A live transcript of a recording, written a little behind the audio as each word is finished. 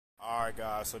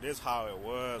Alright guys, so this how it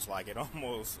was. Like, it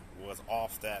almost was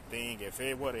off that thing. If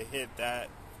it would have hit that,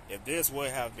 if this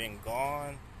would have been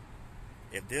gone,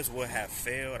 if this would have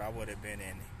failed, I would have been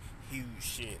in huge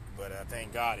shit. But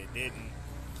thank God it didn't.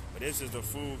 But this is the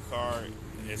food cart.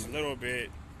 It's a little bit,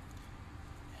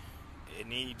 it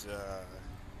needs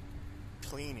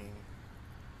cleaning.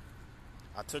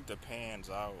 I took the pans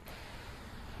out.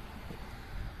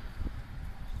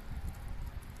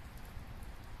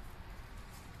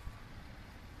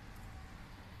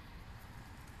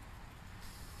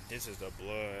 This is the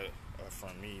blood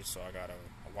from me, so I gotta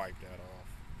wipe that off.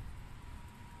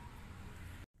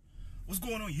 What's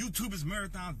going on YouTube? It's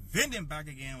Marathon Vending back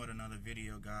again with another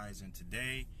video, guys. And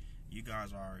today, you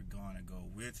guys are gonna go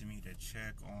with me to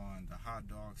check on the hot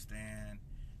dog stand.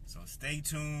 So stay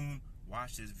tuned,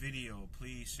 watch this video,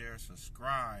 please share,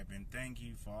 subscribe, and thank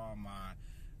you for all my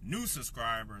new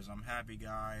subscribers. I'm happy,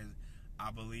 guys.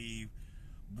 I believe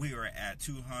we are at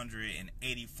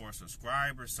 284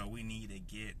 subscribers, so we need to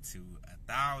get to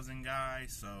 1,000,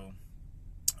 guys. So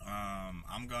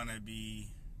I'm gonna be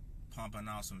pumping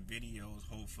out some videos.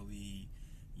 Hopefully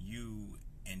you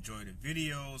enjoy the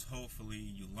videos. Hopefully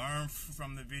you learn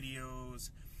from the videos.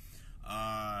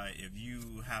 If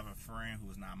you have a friend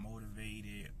who is not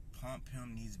motivated, pump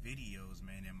him these videos,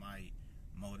 man. It might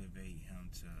motivate him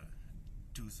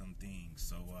to do some things.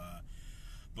 So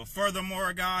but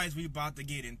furthermore, guys, we about to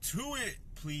get into it.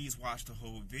 Please watch the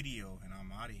whole video, and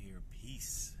I'm out of here.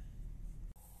 Peace.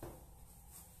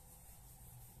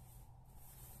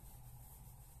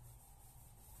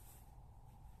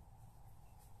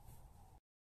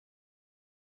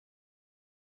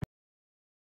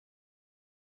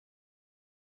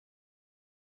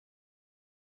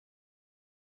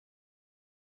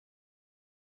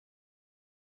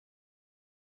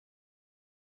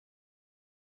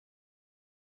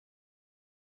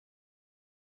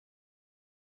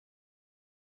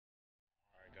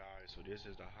 Guys, so this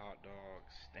is the hot dog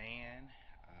stand.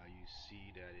 You see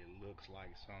that it looks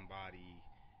like somebody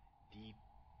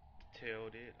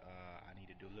detailed it. I need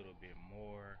to do a little bit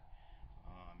more.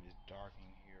 It's dark in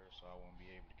here, so I won't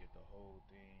be able to get the whole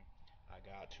thing. I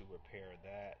got to repair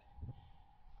that.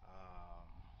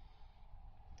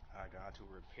 I got to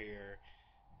repair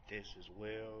this as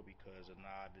well because a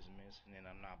knob is missing, and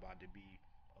I'm not about to be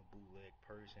a bootleg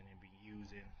person and be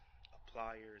using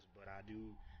pliers, but I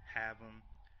do have them.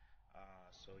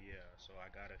 So yeah, so I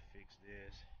gotta fix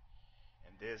this.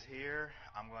 And this here,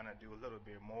 I'm gonna do a little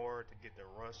bit more to get the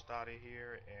rust out of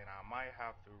here, and I might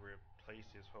have to replace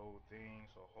this whole thing,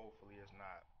 so hopefully it's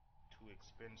not too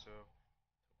expensive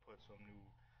to put some new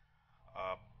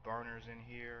burners in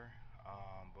here.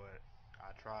 But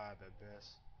I tried the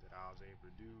best that I was able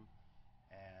to do,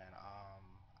 and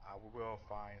I will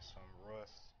find some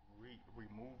rust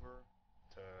remover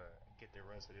to get the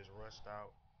rest of this rust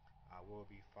out. I will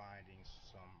be finding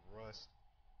some rust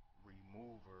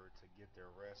remover to get the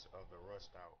rest of the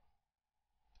rust out.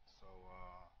 So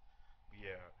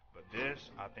yeah, but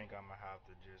this, I think I'm gonna have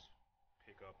to just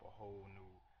pick up a whole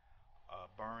new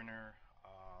burner.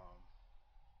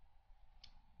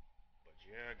 But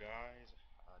yeah, guys,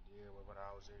 I did what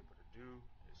I was able to do.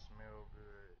 It smelled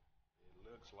good.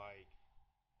 It looks like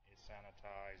it's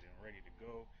sanitized and ready to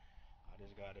go. I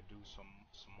just got to do some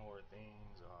more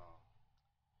things.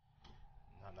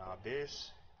 Now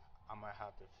this, I'm gonna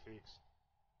have to fix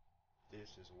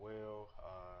this as well.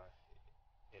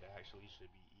 It actually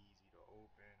should be easy to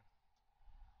open.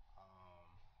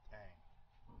 Dang,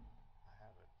 I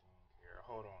have a thing here.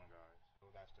 Hold on, guys. So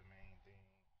that's the main thing,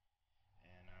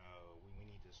 and we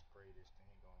need to spray this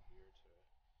thing on here too.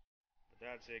 But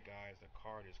that's it, guys. The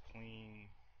card is clean.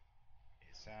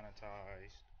 It's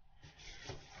sanitized.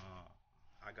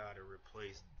 I gotta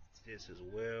replace this as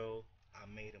well. I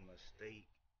made a mistake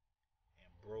and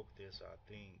broke this, I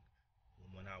think,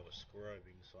 when I was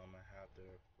scrubbing, so I'm gonna have to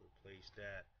replace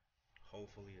that.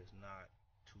 Hopefully it's not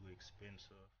too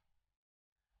expensive.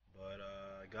 But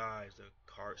guys, the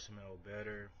cart smell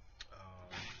better.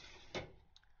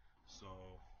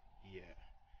 So yeah.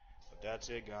 But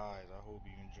that's it, guys. I hope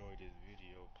you enjoyed this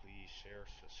video. Please share,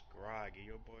 subscribe, give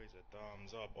your boys a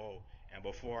thumbs up. Oh, and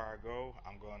before I go,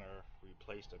 I'm gonna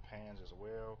replace the pans as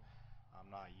well.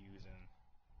 I'm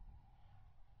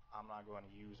not going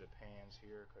to use the pans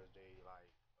here because they like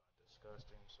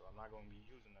disgusting. So I'm not going to be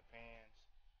using the pans.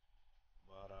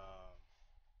 But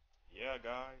yeah,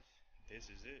 guys,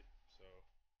 this is it. So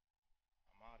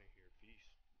I'm out of here. Peace.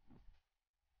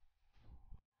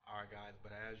 Alright, guys,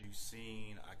 but as you've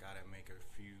seen, I gotta make a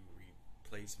few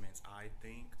replacements. I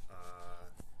think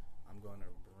I'm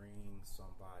gonna bring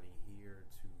somebody here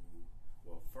to,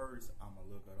 well, first I'm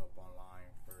gonna look it up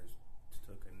online first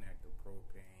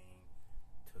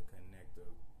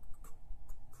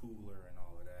cooler and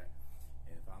all of that.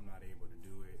 And if I'm not able to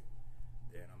do it,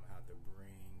 then I'm gonna have to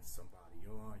bring somebody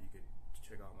on. You could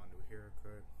check out my new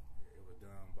haircut. It was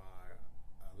done by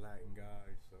a Latin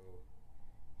guy, so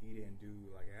he didn't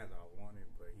do like as I wanted,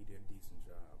 but he did a decent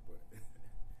job. But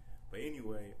but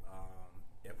anyway,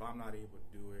 if I'm not able to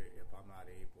do it, if I'm not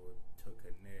able to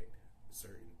connect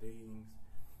certain things,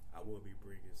 I will be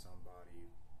bringing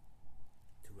somebody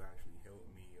to actually help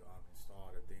me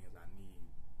install the things I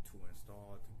need to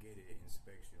install to get it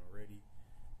inspection ready.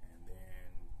 And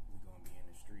then we're gonna be in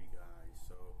the street, guys.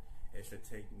 So it should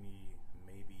take me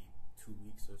maybe 2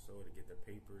 weeks or so to get the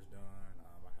papers done.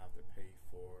 I have to pay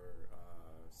for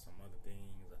some other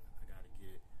things. I got to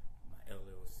get my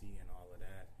LLC and all of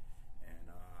that,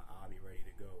 and I'll be ready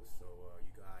to go. So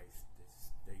you guys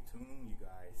stay tuned. You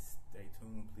guys stay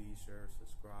tuned. Please share,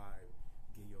 subscribe,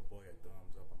 give your boy a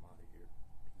thumbs up. I'm out of here.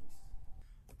 Peace.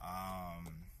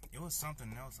 It was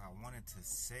something else I wanted to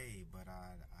say, but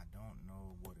I don't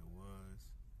know what it was.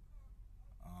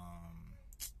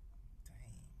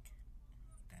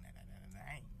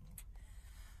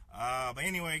 Dang. But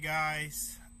anyway,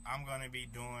 guys, I'm gonna be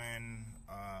doing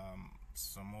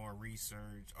some more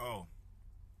research. Oh,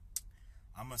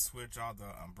 I'm gonna switch out the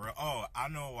umbrella. Oh, I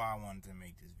know why I wanted to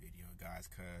make this video, guys,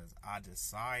 because I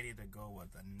decided to go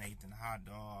with the Nathan hot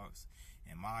dogs.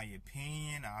 In my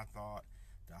opinion, I thought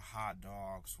the hot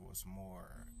dogs was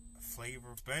more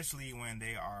flavor, especially when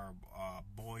they are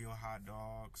boiled hot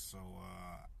dogs. So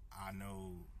I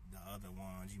know the other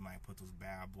ones, you might put those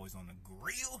bad boys on the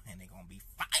grill and they're gonna be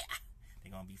fire.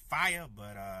 They're gonna be fire.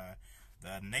 But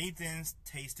the Nathan's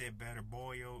tasted better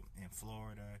boiled. In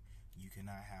Florida, you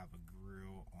cannot have a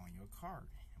grill on your cart,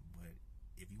 but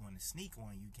if you want to sneak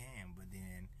one, you can. But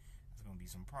then there's gonna be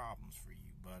some problems for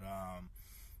you.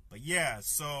 But yeah,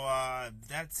 so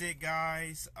that's it,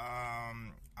 guys.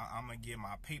 I'm gonna get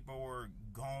my paperwork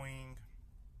going.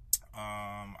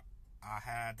 I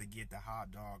had to get the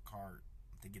hot dog cart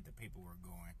to get the paperwork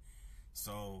going.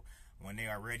 So when they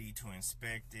are ready to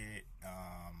inspect it,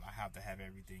 I have to have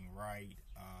everything right,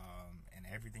 and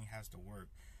everything has to work.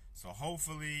 So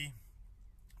hopefully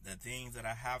the things that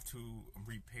I have to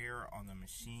repair on the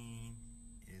machine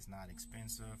is not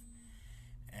expensive,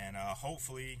 and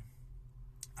hopefully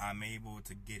I'm able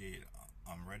to get it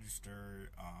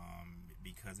registered,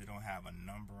 because it don't have a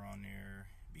number on there.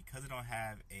 Because it don't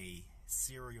have a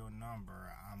serial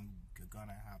number, I'm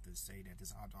gonna have to say that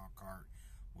this hot dog cart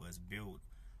was built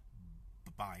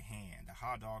by hand. The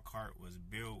hot dog cart was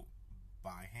built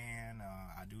by hand.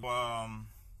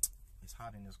 It's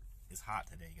hot in this. It's hot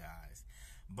today, guys.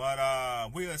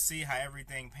 But we'll see how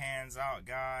everything pans out,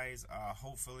 guys.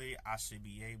 Hopefully, I should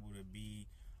be able to be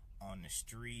on the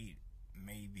street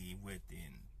maybe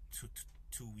within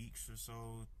two weeks or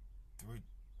so,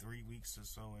 3 weeks or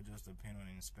so. It just depends on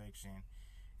the inspection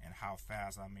and how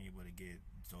fast I'm able to get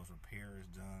those repairs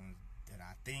done that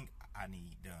I think I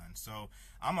need done. So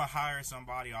I'm gonna hire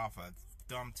somebody off of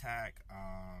Thumbtack,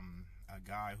 a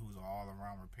guy who's an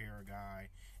all-around repair guy.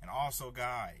 And also,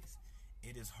 guys,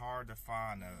 it is hard to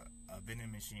find a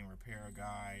vending machine repair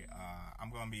guy.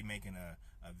 I'm gonna be making a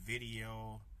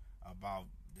video about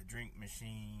the drink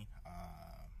machine.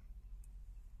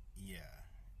 Yeah,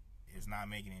 it's not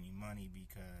making any money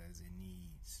because it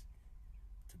needs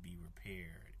to be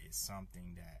repaired. It's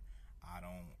something that I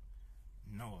don't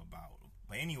know about.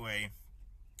 But anyway,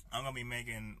 I'm gonna be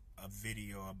making a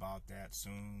video about that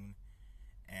soon,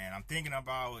 and I'm thinking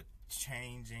about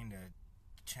changing the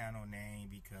channel name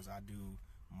because I do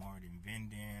more than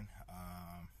vending.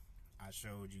 I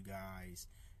showed you guys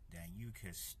that you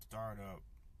could start up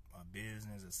a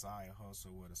business, a side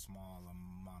hustle with a small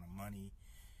amount of money.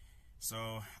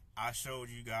 So I showed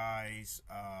you guys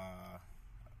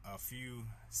a few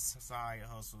side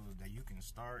hustles that you can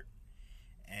start,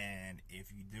 and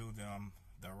if you do them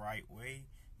the right way,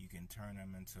 you can turn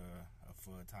them into a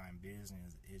full-time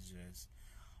business. It's just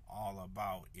all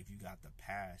about if you got the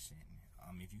passion.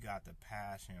 If you got the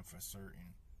passion for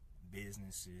certain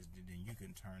businesses, then you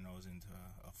can turn those into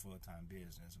a full-time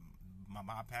business.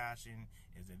 My passion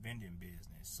is the vending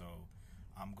business, so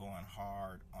I'm going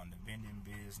hard on the vending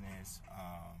business,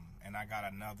 and I got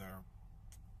another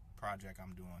project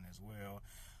I'm doing as well.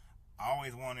 I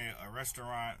always wanted a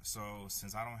restaurant, so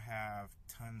since I don't have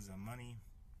tons of money,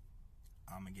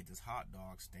 I'm gonna get this hot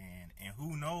dog stand, and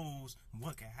who knows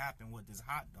what could happen with this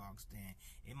hot dog stand.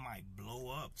 It might blow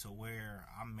up to where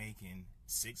I'm making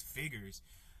 6 figures.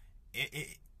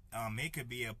 It could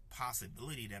be a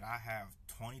possibility that I have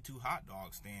 22 hot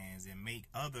dog stands and make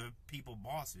other people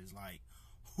bosses. Like,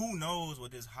 who knows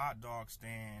what this hot dog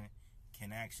stand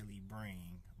can actually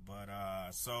bring. But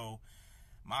so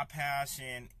My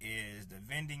passion is the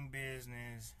vending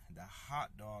business, the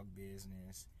hot dog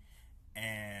business,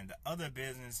 and the other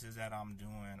businesses that I'm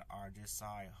doing are just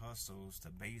side hustles to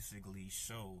basically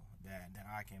show that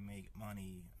I can make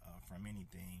money from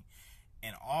anything.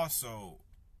 And also,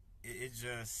 it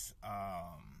just,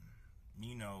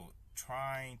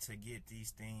 trying to get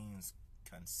these things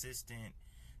consistent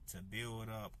to build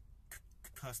up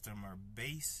customer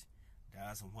base.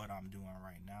 That's what I'm doing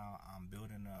right now. I'm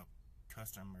building up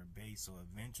customer base so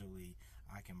eventually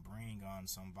I can bring on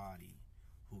somebody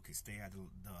who can stay at the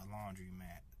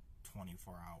laundromat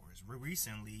 24 hours.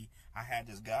 Recently, I had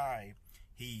this guy,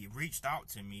 he reached out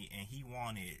to me and he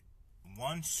wanted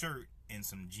one shirt and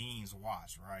some jeans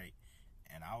washed, right?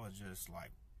 And I was just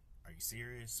like, are you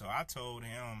serious? So I told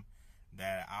him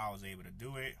that I was able to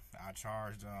do it. I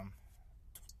charged him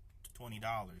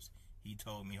 $20. He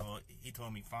told me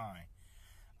fine.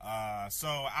 So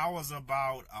I was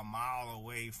about a mile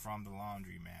away from the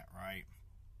laundromat, right?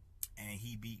 And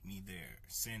he beat me there.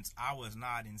 Since I was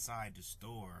not inside the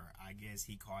store, I guess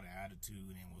he caught an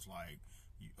attitude and was like,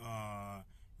 blah,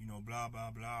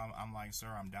 blah, blah. I'm like,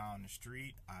 sir, I'm down the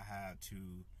street. I had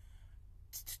to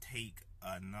take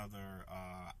another,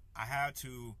 I had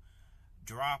to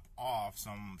drop off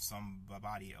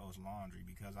somebody else's laundry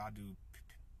because I do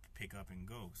pick up and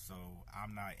go. So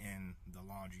I'm not in the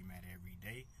laundromat every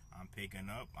day. I'm picking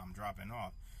up, I'm dropping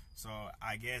off. So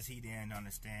I guess he didn't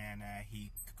understand that.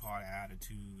 He caught an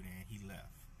attitude and he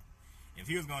left. If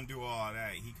he was gonna do all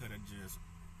that, he could have just,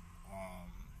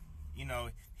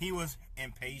 he was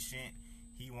impatient.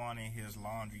 He wanted his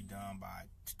laundry done by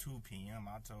 2 p.m.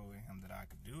 I told him that I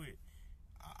could do it.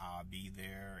 I'll be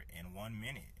there in 1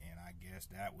 minute, and I guess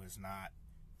that was not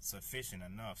sufficient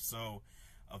enough. So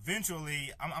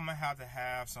eventually, I'm gonna have to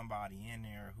have somebody in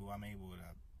there who I'm able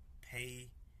to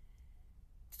pay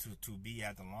to be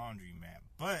at the laundromat,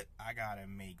 but I gotta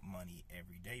make money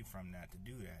every day from that to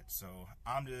do that. So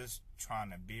I'm just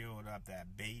trying to build up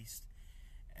that base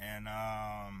and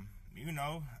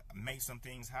make some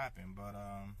things happen.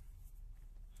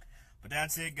 But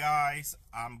that's it, guys.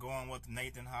 I'm going with the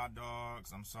Nathan Hot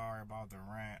Dogs. I'm sorry about the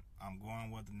rant. I'm going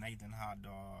with the Nathan Hot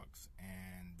Dogs,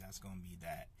 and that's gonna be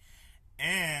that.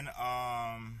 And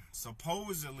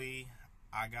supposedly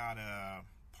I got a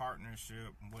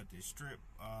partnership with the strip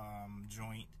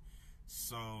joint,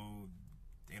 so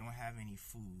they don't have any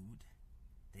food.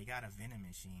 They got a vending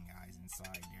machine, guys,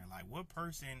 inside there. Like, what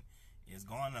person is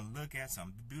going to look at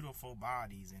some beautiful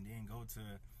bodies and then go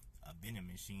to a vending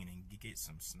machine and get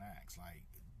some snacks like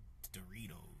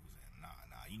Doritos? And nah,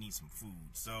 you need some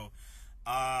food. So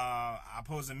I'm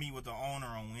supposed to meet with the owner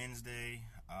on Wednesday,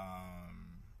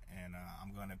 and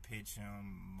I'm gonna pitch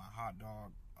him my hot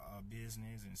dog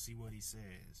business and see what he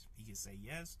says. He can say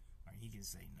yes or he can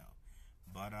say no.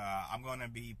 But I'm gonna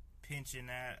be pitching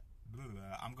that.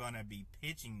 I'm gonna be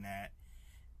pitching that,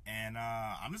 and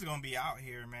I'm just gonna be out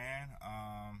here, man.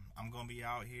 I'm gonna be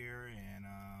out here, and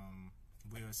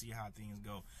we'll see how things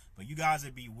go. But you guys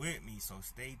will be with me, so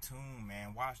stay tuned,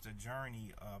 man. Watch the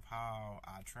journey of how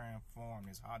I transform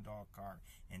this hot dog cart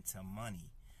into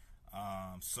money.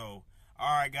 So,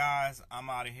 all right, guys, I'm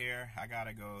out of here. I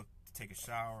gotta go take a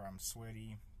shower. I'm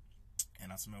sweaty,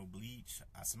 and I smell bleach.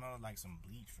 I smell like some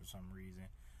bleach for some reason.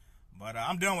 But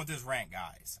I'm done with this rant,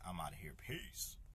 guys. I'm out of here. Peace.